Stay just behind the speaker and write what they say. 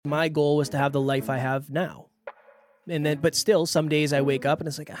My goal was to have the life I have now. But still, some days I wake up and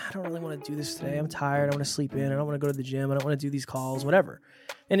it's like, I don't really want to do this today. I'm tired. I want to sleep in. I don't want to go to the gym. I don't want to do these calls, whatever.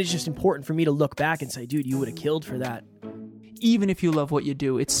 And it's just important for me to look back and say, dude, you would have killed for that. Even if you love what you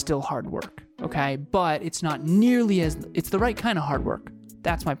do, it's still hard work, okay? But it's not nearly as, it's the right kind of hard work.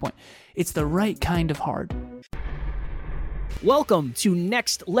 That's my point. It's the right kind of hard. Welcome to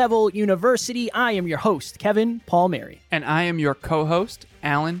Next Level University. I am your host, Kevin Palmieri. And I am your co-host,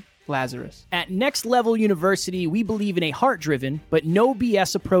 Alan Lazarus. At Next Level University, we believe in a heart-driven, but no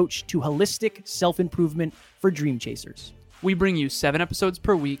BS approach to holistic self-improvement for dream chasers. We bring you 7 episodes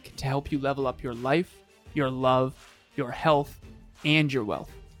per week to help you level up your life, your love, your health, and your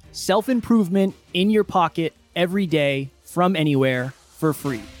wealth. Self-improvement in your pocket every day from anywhere for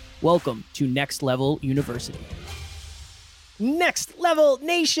free. Welcome to Next Level University. Next Level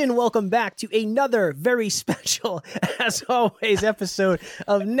Nation, welcome back to another very special, as always, episode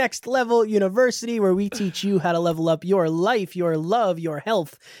of Next Level University, where we teach you how to level up your life, your love, your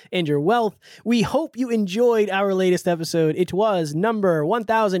health, and your wealth. We hope you enjoyed our latest episode. It was number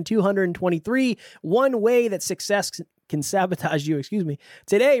 1223, One Way That Success Can Sabotage You,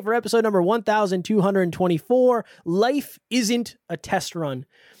 Today, for episode number 1224, Life Isn't a Test Run.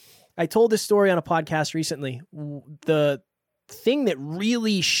 I told this story on a podcast recently. The thing that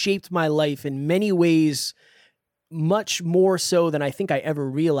really shaped my life in many ways, much more so than I think I ever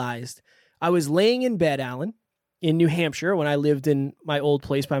realized. I was laying in bed, Alan, in New Hampshire when I lived in my old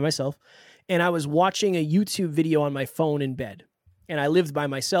place by myself, and I was watching a YouTube video on my phone in bed. And I lived by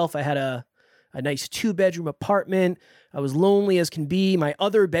myself. I had a nice 2-bedroom apartment. I was lonely as can be. My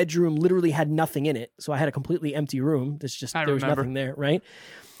other bedroom literally had nothing in it, so I had a completely empty room. There was nothing there, right?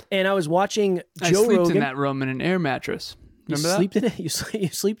 And I was watching Joe Rogan. I slept in that room in an air mattress. Remember you slept in it? You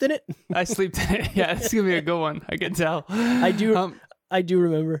slept in it? I slept in it. Yeah, it's going to be a good one. I can tell. I do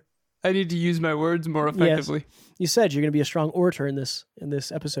remember. I need to use my words more effectively. Yes. You said you're going to be a strong orator in this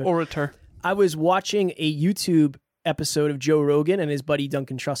episode. Orator. I was watching a YouTube episode of Joe Rogan and his buddy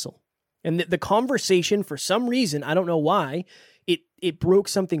Duncan Trussell. And the conversation, for some reason, I don't know why, it broke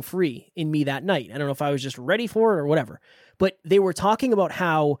something free in me that night. I don't know if I was just ready for it or whatever. But they were talking about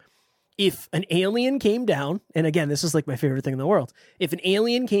how if an alien came down, and again, this is like my favorite thing in the world. If an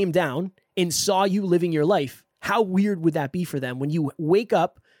alien came down and saw you living your life, how weird would that be for them? When you wake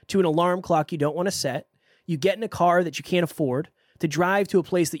up to an alarm clock you don't want to set, you get in a car that you can't afford to drive to a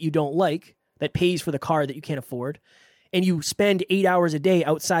place that you don't like, that pays for the car that you can't afford, and you spend 8 hours a day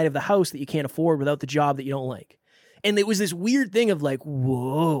outside of the house that you can't afford without the job that you don't like. And it was this weird thing of like,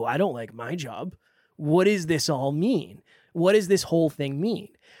 whoa, I don't like my job. What does this all mean? What does this whole thing mean?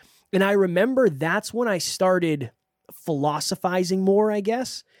 And I remember that's when I started philosophizing more, I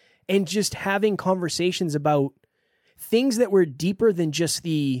guess, and just having conversations about things that were deeper than just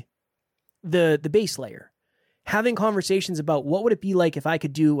the base layer. Having conversations about what would it be like if I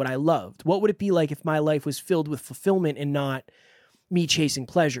could do what I loved? What would it be like if my life was filled with fulfillment and not me chasing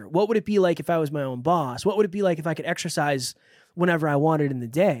pleasure? What would it be like if I was my own boss? What would it be like if I could exercise whenever I wanted in the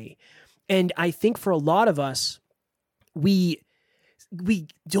day? And I think for a lot of us, we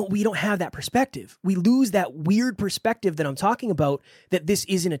don't have that perspective. We lose that weird perspective that I'm talking about, that this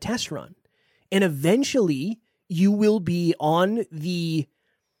isn't a test run. And eventually you will be on the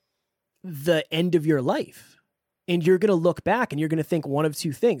end of your life. And you're going to look back and you're going to think one of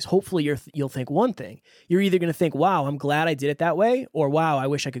two things. Hopefully you'll think one thing. You're either going to think, wow, I'm glad I did it that way, or wow, I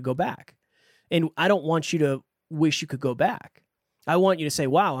wish I could go back. And I don't want you to wish you could go back. I want you to say,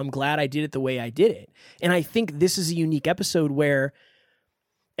 wow, I'm glad I did it the way I did it. And I think this is a unique episode where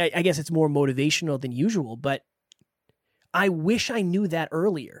I guess it's more motivational than usual, but I wish I knew that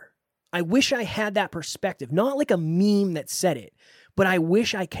earlier. I wish I had that perspective, not like a meme that said it, but I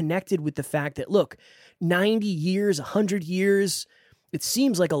wish I connected with the fact that, look, 90 years, 100 years, it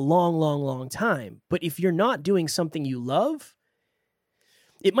seems like a long, long, long time. But if you're not doing something you love,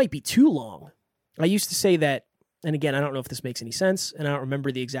 it might be too long. I used to say that, and again, I don't know if this makes any sense, and I don't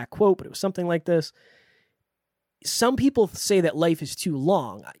remember the exact quote, but it was something like this. Some people say that life is too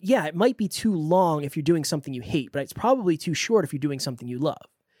long. Yeah, it might be too long if you're doing something you hate, but it's probably too short if you're doing something you love.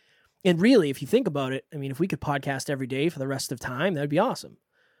 And really, if you think about it, I mean, if we could podcast every day for the rest of time, that'd be awesome.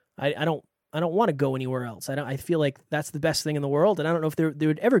 I don't want to go anywhere else. I feel like that's the best thing in the world, and I don't know if there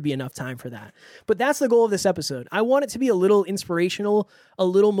would ever be enough time for that. But that's the goal of this episode. I want it to be a little inspirational, a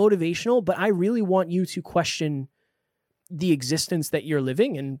little motivational, but I really want you to question the existence that you're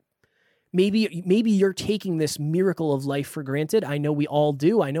living, and maybe you're taking this miracle of life for granted. I know we all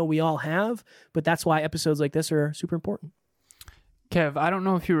do. I know we all have, but that's why episodes like this are super important. Kev, I don't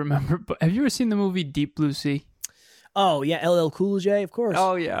know if you remember, but have you ever seen the movie Deep Blue Sea? Oh yeah, LL Cool J, of course.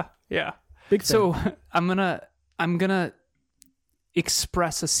 Oh yeah, yeah. Big fan. So I'm gonna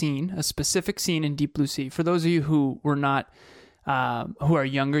express a specific scene in Deep Blue Sea. For those of you who were not, who are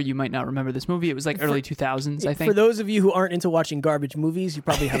younger, you might not remember this movie. It was like early 2000s, I think. For those of you who aren't into watching garbage movies, you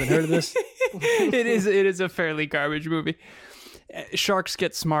probably haven't heard of this. It is a fairly garbage movie. Sharks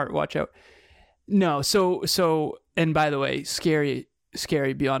get smart. Watch out. No, so, and by the way, scary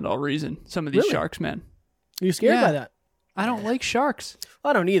beyond all reason. Some of these Really? sharks, man. Are you scared Yeah. by that? I don't like sharks.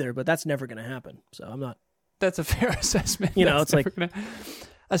 I don't either, but that's never going to happen. So I'm not. That's a fair assessment. You know, That's it's like- never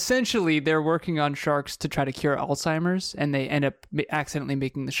essentially, they're working on sharks to try to cure Alzheimer's, and they end up accidentally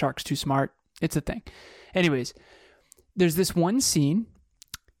making the sharks too smart. It's a thing. Anyways, there's this one scene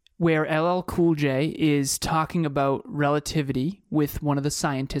where LL Cool J is talking about relativity with one of the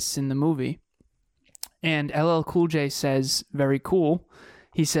scientists in the movie. And LL Cool J says, very cool,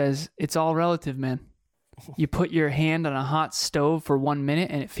 he says, "It's all relative, man. You put your hand on a hot stove for 1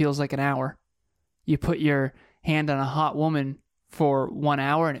 minute and it feels like an hour. You put your hand on a hot woman for 1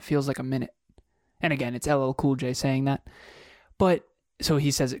 hour and it feels like a minute." And again, it's LL Cool J saying that. But, so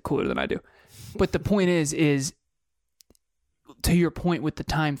he says it cooler than I do. But the point is to your point with the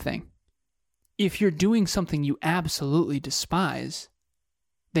time thing, if you're doing something you absolutely despise,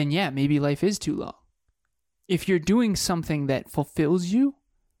 then yeah, maybe life is too long. If you're doing something that fulfills you,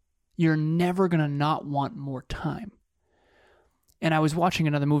 you're never going to not want more time. And I was watching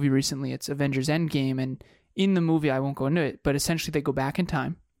another movie recently. It's Avengers Endgame. And in the movie, I won't go into it, but essentially they go back in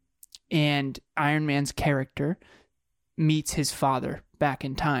time. And Iron Man's character meets his father back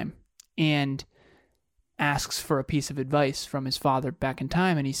in time and asks for a piece of advice from his father back in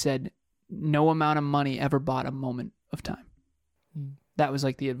time. And he said, "No amount of money ever bought a moment of time." That was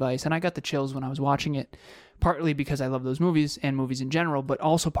like the advice. And I got the chills when I was watching it, partly because I love those movies and movies in general, but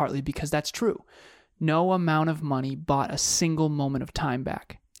also partly because that's true. No amount of money bought a single moment of time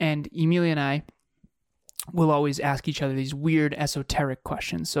back. And Emilia and I will always ask each other these weird esoteric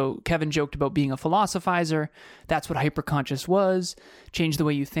questions. So Kevin joked about being a philosophizer. That's what hyperconscious was. Change the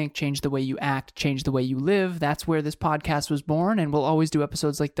way you think, change the way you act, change the way you live. That's where this podcast was born. And we'll always do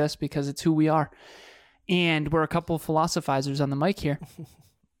episodes like this because it's who we are. And we're a couple of philosophizers on the mic here.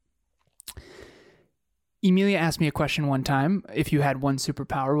 Emilia asked me a question one time. If you had one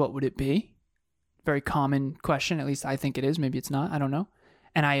superpower, what would it be? Very common question. At least I think it is. Maybe it's not. I don't know.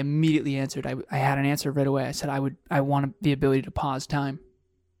 And I immediately answered. I had an answer right away. I said, I want the ability to pause time.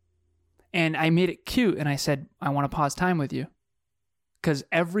 And I made it cute. And I said, I want to pause time with you. Because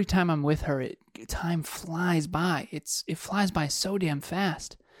every time I'm with her, time flies by. It flies by so damn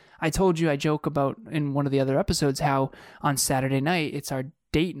fast. I told you, I joke about in one of the other episodes how on Saturday night, it's our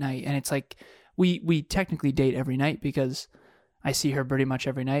date night. And it's like, we technically date every night because I see her pretty much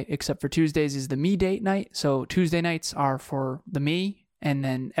every night, except for Tuesdays is the me date night. So Tuesday nights are for the me, and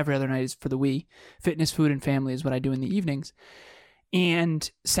then every other night is for the we. Fitness, food, and family is what I do in the evenings. And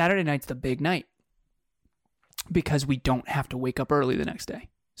Saturday night's the big night because we don't have to wake up early the next day.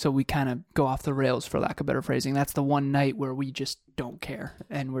 So we kind of go off the rails, for lack of better phrasing. That's the one night where we just don't care,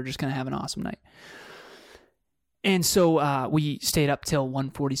 and we're just going to have an awesome night. And so we stayed up till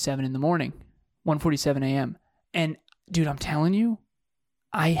 1:47 in the morning, 1:47 a.m. And dude, I'm telling you,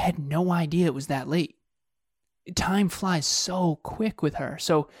 I had no idea it was that late. Time flies so quick with her.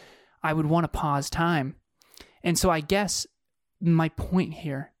 So I would want to pause time. And so I guess my point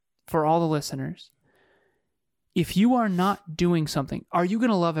here for all the listeners, if you are not doing something, are you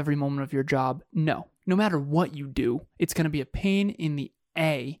going to love every moment of your job? No. No matter what you do, it's going to be a pain in the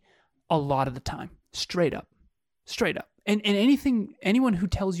a lot of the time. Straight up. Straight up. And anyone who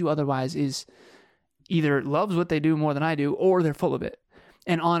tells you otherwise is either loves what they do more than I do, or they're full of it.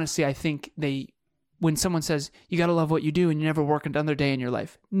 And honestly, I think when someone says, you got to love what you do and you never work another day in your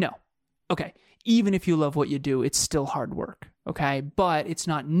life. No. Okay. Even if you love what you do, it's still hard work. Okay. But it's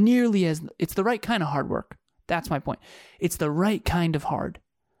not nearly it's the right kind of hard work. That's my point. It's the right kind of hard.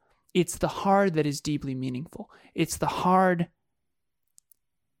 It's the hard that is deeply meaningful. It's the hard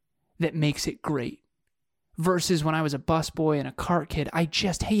that makes it great. Versus when I was a busboy and a cart kid, I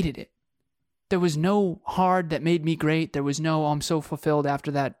just hated it. There was no hard that made me great. There was no, I'm so fulfilled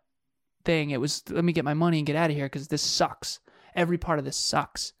after that thing. It was, let me get my money and get out of here because this sucks. Every part of this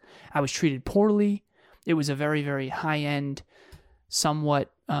sucks. I was treated poorly. It was a very, very high-end,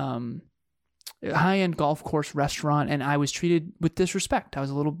 somewhat high-end golf course restaurant, and I was treated with disrespect. I was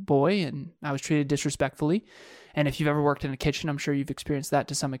a little boy, and I was treated disrespectfully. And if you've ever worked in a kitchen, I'm sure you've experienced that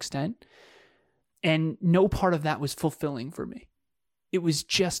to some extent. And no part of that was fulfilling for me. It was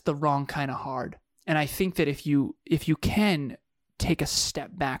just the wrong kind of hard. And I think that if you can take a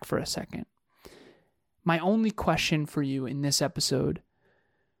step back for a second, My only question for you in this episode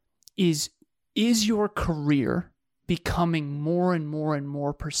is your career becoming more and more and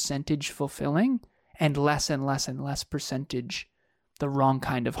more percentage fulfilling and less and less percentage the wrong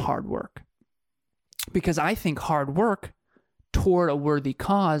kind of hard work? Because I think hard work toward a worthy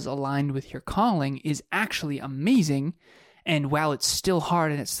cause aligned with your calling is actually amazing. And while it's still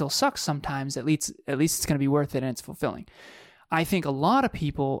hard and it still sucks sometimes, at least it's going to be worth it and it's fulfilling. I think a lot of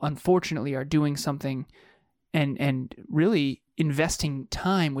people, unfortunately, are doing something and really investing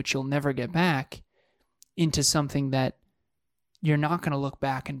time, which you'll never get back, into something that you're not going to look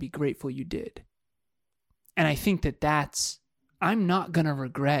back and be grateful you did. And I think I'm not going to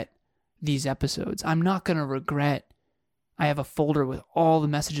regret these episodes. I'm not going to regret. I have a folder with all the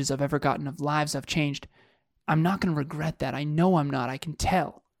messages I've ever gotten of lives I've changed. I'm not going to regret that. I know I'm not. I can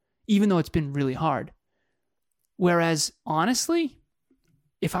tell, even though it's been really hard. Whereas, honestly,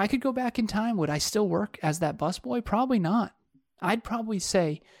 if I could go back in time, would I still work as that busboy? Probably not. I'd probably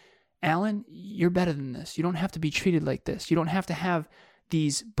say, Alan, you're better than this. You don't have to be treated like this. You don't have to have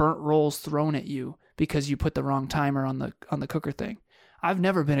these burnt rolls thrown at you because you put the wrong timer on the cooker thing. I've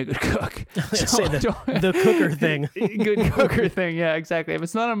never been a good cook. So the cooker thing. Good cooker thing. Yeah, exactly. If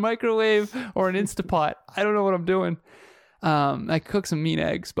it's not a microwave or an Instapot, I don't know what I'm doing. I cook some mean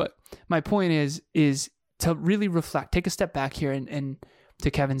eggs, but my point is to really reflect, take a step back here and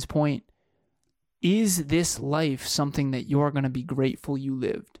to Kevin's point, is this life something that you're going to be grateful you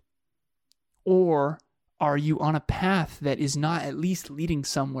lived? Or are you on a path that is not at least leading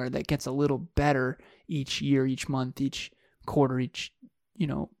somewhere that gets a little better each year, each month, each quarter, each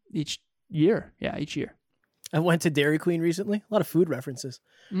year? Yeah, each year. I went to Dairy Queen recently. A lot of food references.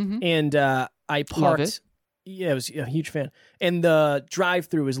 Mm-hmm. And I parked. Love it. Yeah, I was a huge fan. And the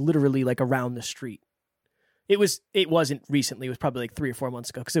drive-through is literally like around the street. It wasn't recently. It was probably like 3 or 4 months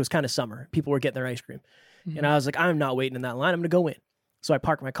ago because it was kind of summer. People were getting their ice cream. Mm-hmm. And I was like, I'm not waiting in that line. I'm going to go in. So I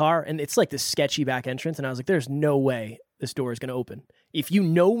parked my car, and it's like this sketchy back entrance. And I was like, there's no way this door is going to open. If you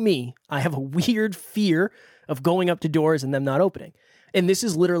know me, I have a weird fear of going up to doors and them not opening. And this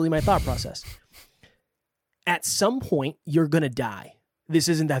is literally my thought process. At some point, you're going to die. This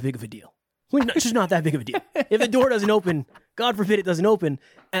isn't that big of a deal. It's just not that big of a deal. If the door doesn't open, God forbid it doesn't open,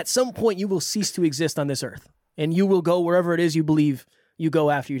 at some point you will cease to exist on this earth. And you will go wherever it is you believe you go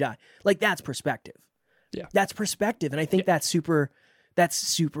after you die. Like, that's perspective. Yeah. That's perspective. And I think that's super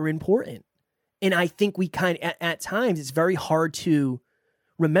important. And I think we at times, it's very hard to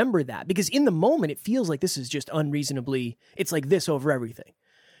remember that because in the moment, it feels like this is just unreasonably, it's like this over everything.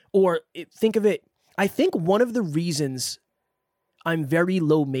 Or think of it, I think one of the reasons I'm very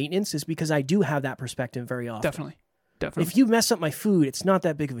low maintenance is because I do have that perspective very often. Definitely. If you mess up my food, it's not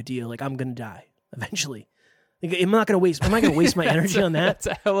that big of a deal. Like, I'm going to die eventually. Like, am I going to waste my energy on that? That's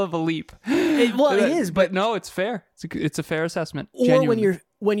a hell of a leap. It is, but no, it's fair. It's a fair assessment. Or genuinely.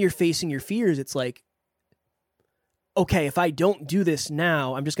 when you're facing your fears, it's like, okay, if I don't do this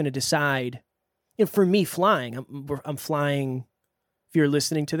now, I'm just going to decide. For me, flying, I'm flying. If you're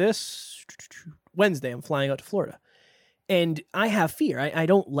listening to this, Wednesday, I'm flying out to Florida. And I have fear. I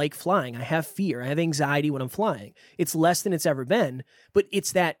don't like flying. I have fear. I have anxiety when I'm flying. It's less than it's ever been, but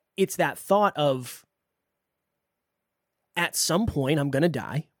it's that thought of, at some point, I'm going to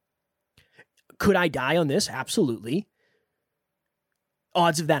die. Could I die on this? Absolutely.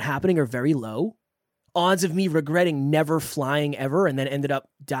 Odds of that happening are very low. Odds of me regretting never flying ever and then ended up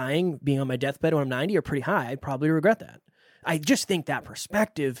dying, being on my deathbed when I'm 90 are pretty high. I'd probably regret that. I just think that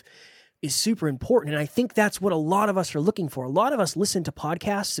perspective is super important. And I think that's what a lot of us are looking for. A lot of us listen to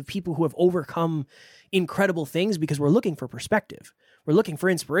podcasts of people who have overcome incredible things because we're looking for perspective. We're looking for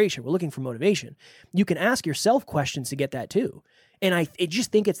inspiration. We're looking for motivation. You can ask yourself questions to get that too. And I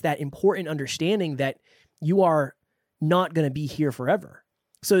just think it's that important understanding that you are not going to be here forever.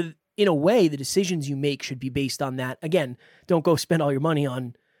 So in a way, the decisions you make should be based on that. Again, don't go spend all your money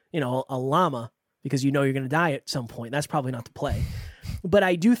on, a llama because you know you're going to die at some point. That's probably not the play. But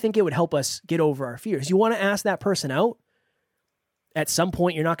I do think it would help us get over our fears. You want to ask that person out, at some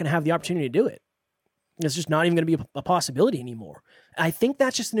point you're not going to have the opportunity to do it. It's just not even going to be a possibility anymore. I think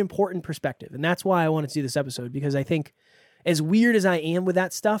that's just an important perspective. And that's why I wanted to do this episode, because I think as weird as I am with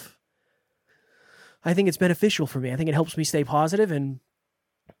that stuff, I think it's beneficial for me. I think it helps me stay positive and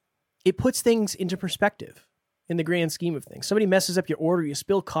it puts things into perspective in the grand scheme of things. Somebody messes up your order, you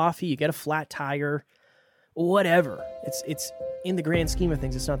spill coffee, you get a flat tire, whatever. It's in the grand scheme of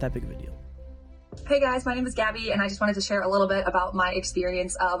things, it's not that big of a deal. Hey guys, my name is Gabby, and I just wanted to share a little bit about my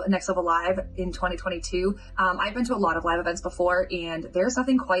experience of Next Level Live in 2022. I've been to a lot of live events before, and there's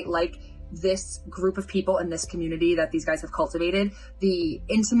nothing quite like this group of people in this community that these guys have cultivated, the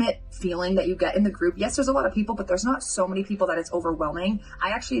intimate feeling that you get in the group. Yes, there's a lot of people, but there's not so many people that it's overwhelming. I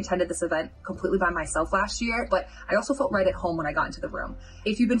actually attended this event completely by myself last year, but I also felt right at home when I got into the room.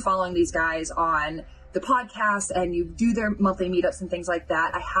 If you've been following these guys on the podcast and you do their monthly meetups and things like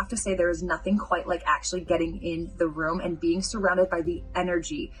that, I have to say there is nothing quite like actually getting in the room and being surrounded by the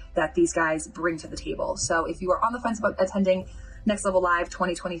energy that these guys bring to the table. So if you are on the fence about attending Next Level Live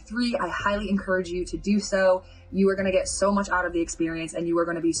 2023, I highly encourage you to do so. You are going to get so much out of the experience, and you are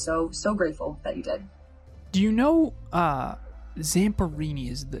going to be so grateful that you did. Do you know Zamperini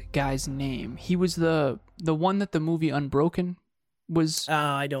is the guy's name? He was the one that the movie Unbroken was.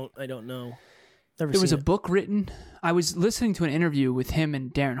 I don't know. Never there was seen a book written. I was listening to an interview with him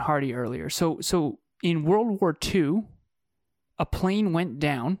and Darren Hardy earlier. So in World War II, a plane went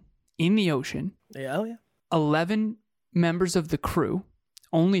down in the ocean. Yeah, oh yeah. 11 members of the crew,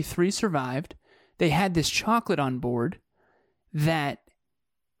 only 3 survived. They had this chocolate on board that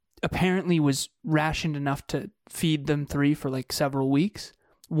apparently was rationed enough to feed them 3 for like several weeks.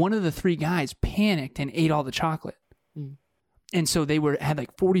 One of the 3 guys panicked and ate all the chocolate. And so they had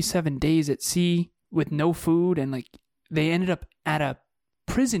like 47 days at sea with no food, and like they ended up at a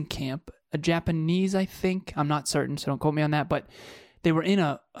prison camp, a Japanese, I think. I'm not certain, so don't quote me on that, but they were in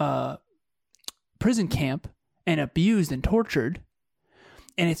a prison camp and abused and tortured,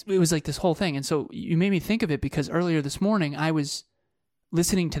 and it was like this whole thing. And so you made me think of it because earlier this morning I was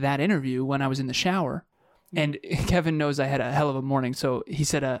listening to that interview when I was in the shower, and Kevin knows I had a hell of a morning, so he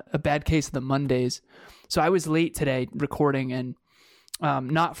said a bad case of the Mondays. So I was late today recording, and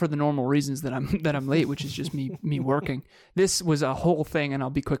not for the normal reasons that I'm late, which is just me working. This was a whole thing, and I'll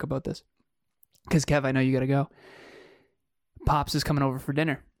be quick about this because Kev, I know you got to go. Pops is coming over for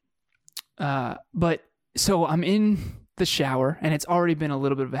dinner, but so I'm in the shower, and it's already been a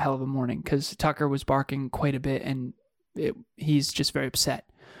little bit of a hell of a morning because Tucker was barking quite a bit, and he's just very upset.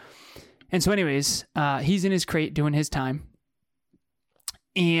 And so, anyways, he's in his crate doing his time,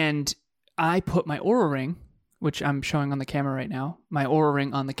 and I put my Oura Ring, which I'm showing on the camera right now, my Oura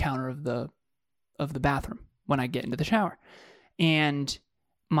Ring on the counter of the bathroom when I get into the shower. And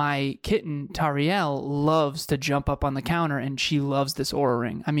my kitten, Tariel, loves to jump up on the counter, and she loves this Oura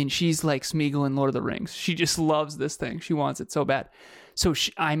Ring. I mean, she's like Smeagol in Lord of the Rings. She just loves this thing. She wants it so bad. So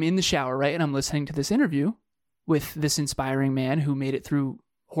I'm in the shower, right? And I'm listening to this interview with this inspiring man who made it through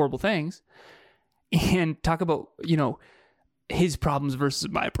horrible things, and talk about, his problems versus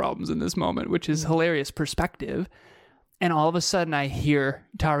my problems in this moment, which is hilarious perspective. And all of a sudden I hear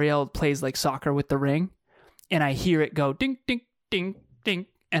Tariel plays like soccer with the ring, and I hear it go ding, ding, ding, ding.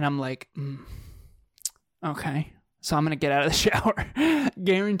 And I'm like, okay. So I'm going to get out of the shower.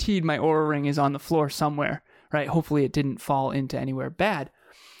 Guaranteed my Oura Ring is on the floor somewhere, right? Hopefully it didn't fall into anywhere bad.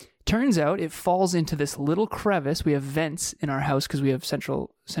 Turns out it falls into this little crevice. We have vents in our house because we have central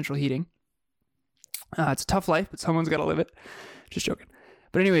heating. It's a tough life, but someone's got to live it. Just joking.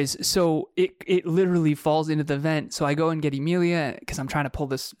 But anyways, so it literally falls into the vent. So I go and get Emilia because I'm trying to pull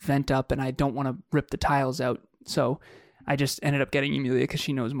this vent up, and I don't want to rip the tiles out. So I just ended up getting Emilia because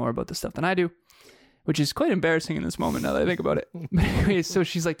she knows more about this stuff than I do, which is quite embarrassing in this moment now that I think about it. But anyways, so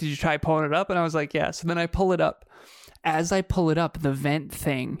she's like, did you try pulling it up? And I was like, yeah. So then I pull it up. As I pull it up, the vent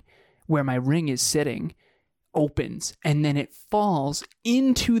thing where my ring is sitting opens, and then it falls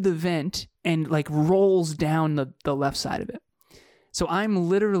into the vent and like rolls down the left side of it. So I'm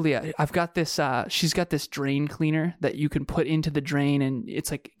literally, I've got this, she's got this drain cleaner that you can put into the drain, and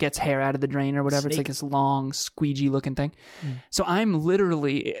it's like gets hair out of the drain or whatever. Snake. It's like this long squeegee looking thing. So I'm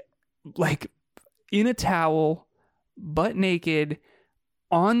literally like in a towel, butt naked,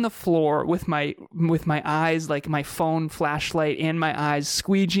 on the floor with my eyes, like my phone flashlight and my eyes,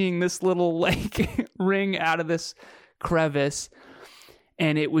 squeegeeing this little like ring out of this crevice.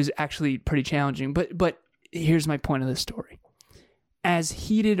 And it was actually pretty challenging. But here's my point of the story. As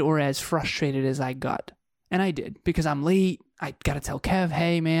heated or as frustrated as I got, and I did, because I'm late, I got to tell Kev,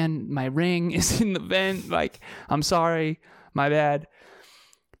 hey man, my ring is in the vent. Like, I'm sorry, my bad.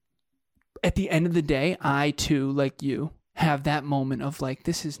 At the end of the day, I too, like you, have that moment of like,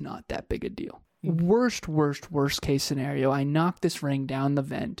 this is not that big a deal. Worst case scenario, I knock this ring down the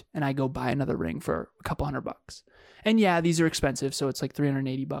vent and I go buy another ring for a couple $100. And yeah, these are expensive, so it's like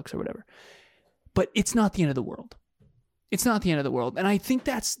 $380 or whatever. But it's not the end of the world. It's not the end of the world. And I think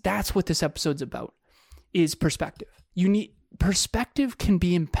that's what this episode's about, is perspective. Perspective can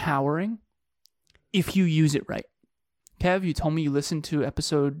be empowering if you use it right. Kev, you told me you listened to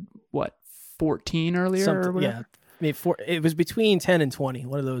episode 14 earlier or whatever? Yeah. It was between 10 and 20,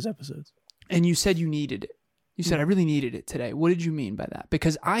 one of those episodes. And you said you needed it. You said, I really needed it today. What did you mean by that?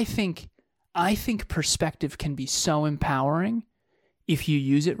 Because I think I think perspective can be so empowering if you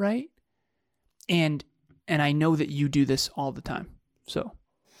use it right. And I know that you do this all the time. So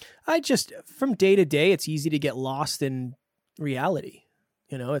from day to day, it's easy to get lost in reality.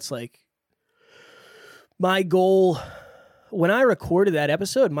 It's like my goal when I recorded that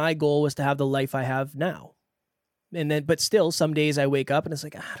episode, my goal was to have the life I have now. But still, some days I wake up and it's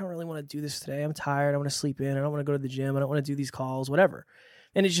like, I don't really want to do this today. I'm tired. I want to sleep in. I don't want to go to the gym. I don't want to do these calls, whatever.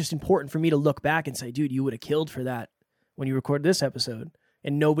 And it's just important for me to look back and say, dude, you would have killed for that when you recorded this episode.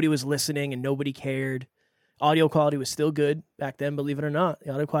 And nobody was listening and nobody cared. Audio quality was still good back then, believe it or not.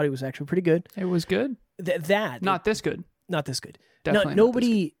 The audio quality was actually pretty good. It was good. Not this good. Not this good. Definitely no,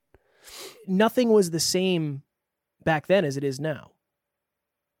 nobody, nothing was the same back then as it is now.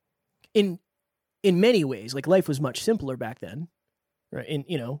 In many ways, like life was much simpler back then, right?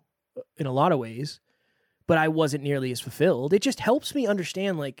 In a lot of ways, but I wasn't nearly as fulfilled. It just helps me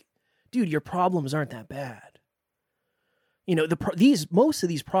understand, like, dude, your problems aren't that bad. Most of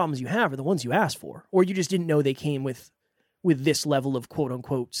these problems you have are the ones you asked for, or you just didn't know they came with this level of quote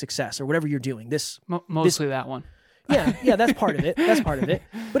unquote success or whatever you're doing. Mostly that one. Yeah, that's part of it. That's part of it.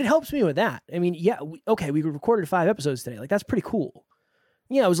 But it helps me with that. I mean, we recorded 5 episodes today. Like, that's pretty cool.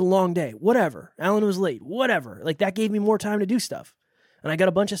 Yeah, it was a long day. Whatever. Alan was late. Whatever. Like, that gave me more time to do stuff. And I got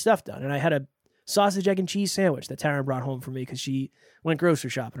a bunch of stuff done. And I had a sausage, egg, and cheese sandwich that Taryn brought home for me because she went grocery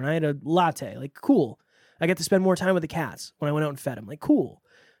shopping. And I had a latte. Like, cool. I get to spend more time with the cats when I went out and fed them. Like, cool.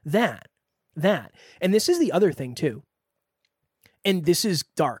 That. And this is the other thing, too. And this is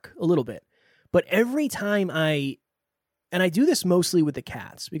dark a little bit. But every time I do this mostly with the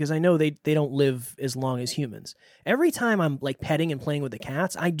cats because I know they don't live as long as humans. Every time I'm like petting and playing with the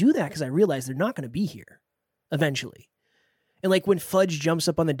cats, I do that because I realize they're not going to be here eventually. And like when Fudge jumps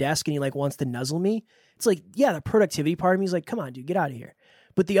up on the desk and he like wants to nuzzle me, it's like, yeah, the productivity part of me is like, come on, dude, get out of here.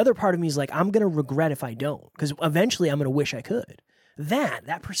 But the other part of me is like, I'm going to regret if I don't because eventually I'm going to wish I could.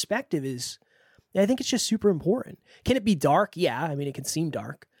 That perspective is, I think it's just super important. Can it be dark? Yeah. I mean, it can seem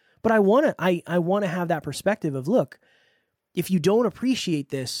dark, but I want to have that perspective of, look, if you don't appreciate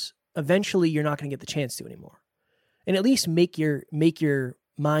this, eventually you're not going to get the chance to anymore. And at least make your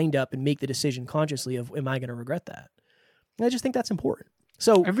mind up and make the decision consciously of, am I going to regret that? And I just think that's important.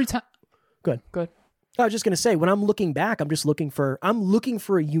 So every time, good. I was just going to say, when I'm looking back, I'm looking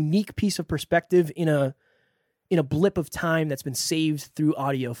for a unique piece of perspective in a blip of time that's been saved through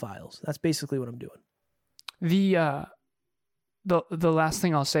audio files. That's basically what I'm doing. The last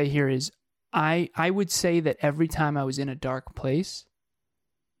thing I'll say here is, I would say that every time I was in a dark place,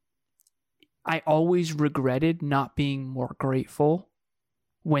 I always regretted not being more grateful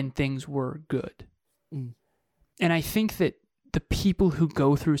when things were good. Mm. And I think that the people who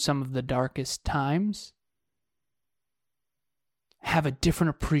go through some of the darkest times have a different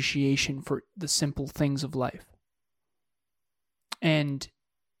appreciation for the simple things of life. And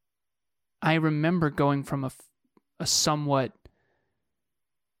I remember going from a somewhat,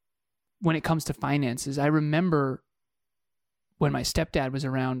 when it comes to finances, I remember when my stepdad was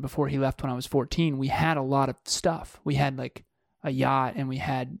around before he left when I was 14, we had a lot of stuff. We had like a yacht and I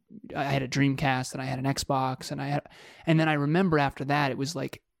had a Dreamcast and I had an Xbox and then I remember after that, it was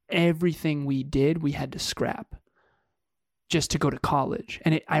like everything we did, we had to scrap just to go to college.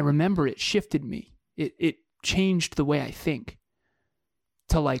 And I remember it shifted me. It changed the way I think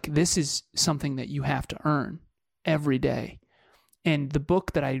to like, this is something that you have to earn every day. And the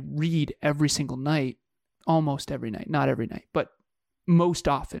book that I read every single night, almost every night, not every night, but most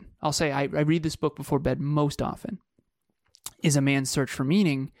often, I'll say I read this book before bed most often, is A Man's Search for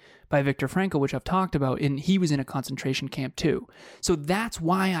Meaning by Viktor Frankl, which I've talked about, and he was in a concentration camp too. So that's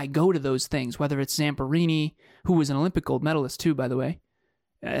why I go to those things, whether it's Zamperini, who was an Olympic gold medalist too, by the way,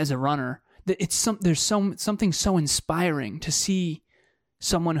 as a runner. There's something so inspiring to see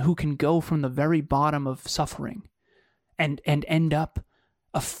someone who can go from the very bottom of suffering and end up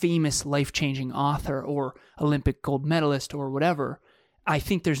a famous life-changing author or Olympic gold medalist or whatever. I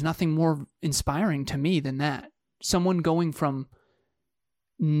think there's nothing more inspiring to me than that. Someone going from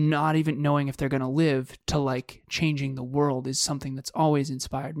not even knowing if they're going to live to like changing the world is something that's always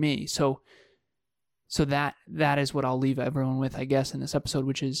inspired me. So that is what I'll leave everyone with, I guess, in this episode,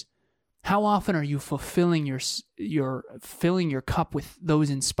 which is, how often are you filling your cup with those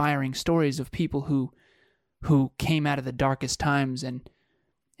inspiring stories of people who came out of the darkest times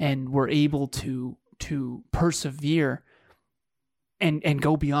and were able to persevere and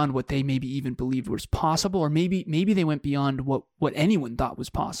go beyond what they maybe even believed was possible, or maybe they went beyond what anyone thought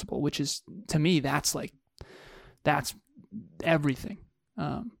was possible, which is, to me, that's everything.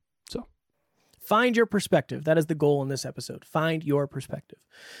 Find your perspective. That is the goal in this episode. Find your perspective.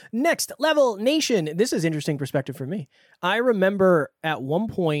 Next Level Nation. This is interesting perspective for me. I remember at one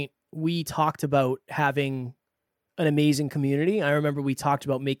point we talked about having an amazing community. I remember we talked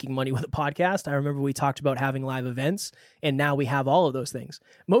about making money with a podcast. I remember we talked about having live events, and now we have all of those things.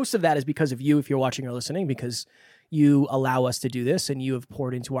 Most of that is because of you, if you're watching or listening, because you allow us to do this and you have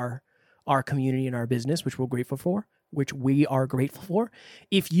poured into our community and our business, which we're grateful for. If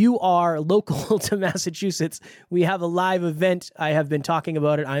you are local to Massachusetts, we have a live event. I have been talking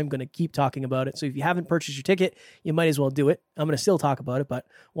about it. I'm going to keep talking about it. So if you haven't purchased your ticket, you might as well do it. I'm going to still talk about it, but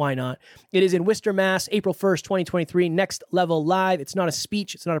why not? It is in Worcester, Mass, April 1st, 2023, Next Level Live. It's not a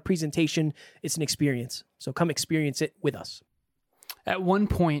speech. It's not a presentation. It's an experience. So come experience it with us. At one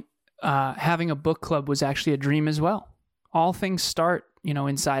point, having a book club was actually a dream as well. All things start,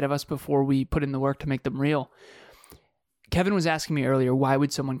 inside of us before we put in the work to make them real. Kevin was asking me earlier, why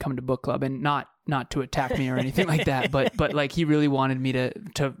would someone come to book club? And not to attack me or anything like that, but like he really wanted me to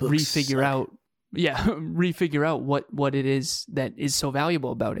refigure out what it is that is so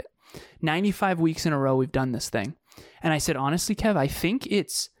valuable about it. 95 weeks in a row we've done this thing. And I said, honestly, Kev, I think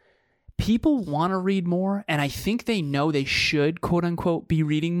it's people want to read more, and I think they know they should, quote unquote, be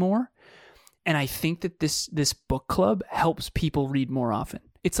reading more. And I think that this book club helps people read more often.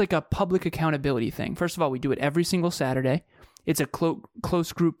 It's like a public accountability thing. First of all, we do it every single Saturday. It's a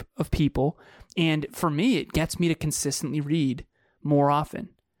close group of people. And for me, it gets me to consistently read more often.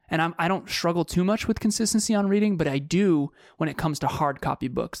 And I don't struggle too much with consistency on reading, but I do when it comes to hard copy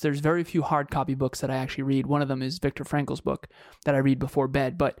books. There's very few hard copy books that I actually read. One of them is Viktor Frankl's book that I read before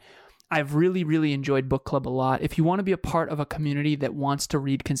bed. But I've really, really enjoyed book club a lot. If you want to be a part of a community that wants to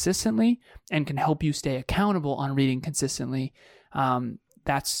read consistently and can help you stay accountable on reading consistently,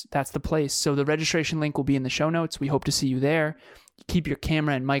 that's the place. So the registration link will be in the show notes. We hope to see you there. Keep your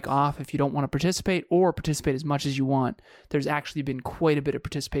camera and mic off if you don't want to participate, or participate as much as you want. There's actually been quite a bit of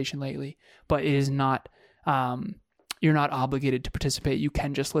participation lately, but it is not, you're not obligated to participate. You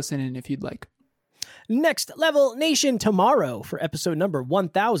can just listen in if you'd like. Next Level Nation tomorrow for episode number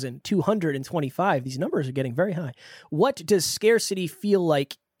 1225. These numbers are getting very high. What does scarcity feel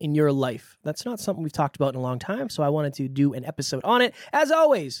like in your life? That's not something we've talked about in a long time, so I wanted to do an episode on it. As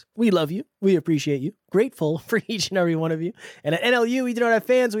always, we love you. We appreciate you. Grateful for each and every one of you. And at NLU, we do not have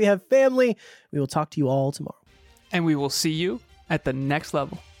fans, we have family. We will talk to you all tomorrow. And we will see you at the next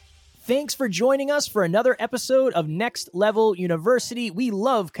level. Thanks for joining us for another episode of Next Level University. We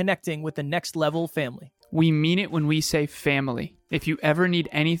love connecting with the Next Level family. We mean it when we say family. If you ever need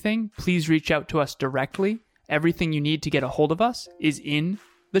anything, please reach out to us directly. Everything you need to get a hold of us is in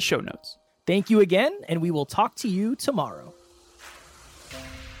the show notes. Thank you again, and we will talk to you tomorrow.